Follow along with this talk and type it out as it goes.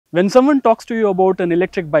When someone talks to you about an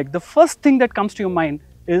electric bike, the first thing that comes to your mind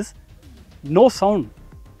is no sound,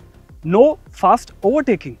 no fast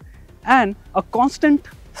overtaking, and a constant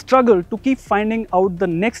struggle to keep finding out the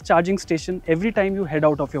next charging station every time you head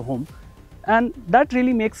out of your home. And that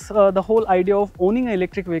really makes the whole idea of owning an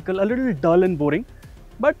electric vehicle a little dull and boring.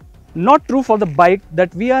 But not true for the bike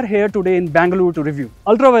that we are here today in Bengaluru to review,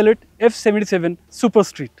 Ultraviolette F77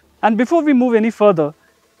 SuperStreet. And before we move any further,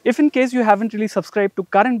 if in case you haven't really subscribed to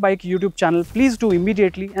carandbike YouTube channel, please do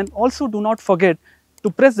immediately, and also do not forget to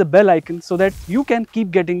press the bell icon so that you can keep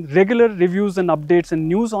getting regular reviews and updates and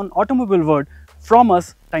news on automobile world from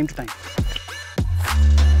us time to time.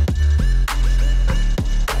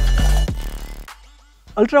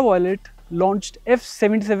 Ultraviolette launched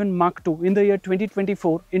F77 Mark II in the year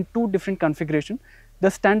 2024 in two different configurations. The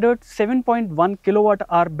standard 7.1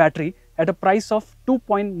 kWh battery at a price of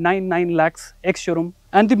 2.99 lakhs ex-showroom,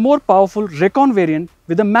 and the more powerful Recon variant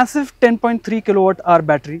with a massive 10.3 kWh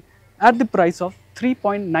battery at the price of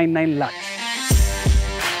 3.99 lakhs.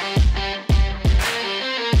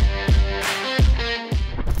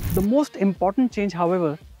 The most important change,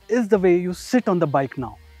 however, is the way you sit on the bike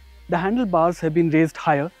now. The handlebars have been raised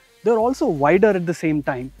higher. They are also wider at the same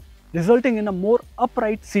time, resulting in a more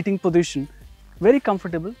upright seating position, very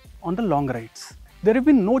comfortable on the long rides. There have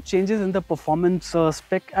been no changes in the performance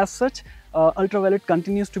spec as such. Ultraviolette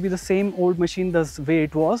continues to be the same old machine the way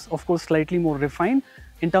it was, of course slightly more refined.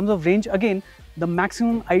 In terms of range, again, the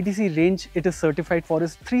maximum IDC range it is certified for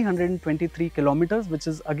is 323 kilometers, which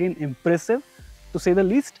is again impressive to say the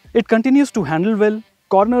least. It continues to handle well,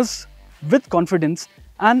 corners with confidence,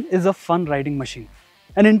 and is a fun riding machine.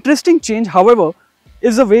 An interesting change, however,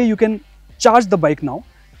 is the way you can charge the bike now.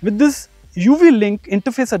 With this UVLYNC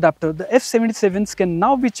interface adapter, the F77s can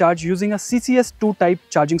now be charged using a CCS2 type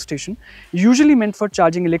charging station, usually meant for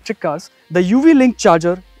charging electric cars. The UVLYNC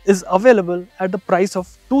charger is available at the price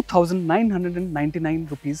of 2,999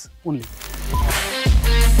 rupees only.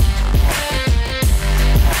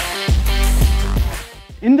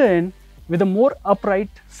 In the end, with a more upright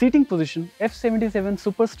seating position, F77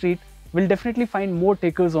 SuperStreet will definitely find more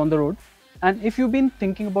takers on the road. And if you've been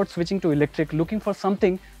thinking about switching to electric, looking for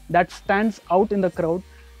something that stands out in the crowd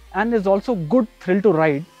and is also good thrill to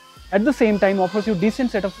ride, at the same time offers you decent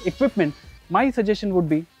set of equipment, my suggestion would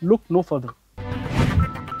be look no further.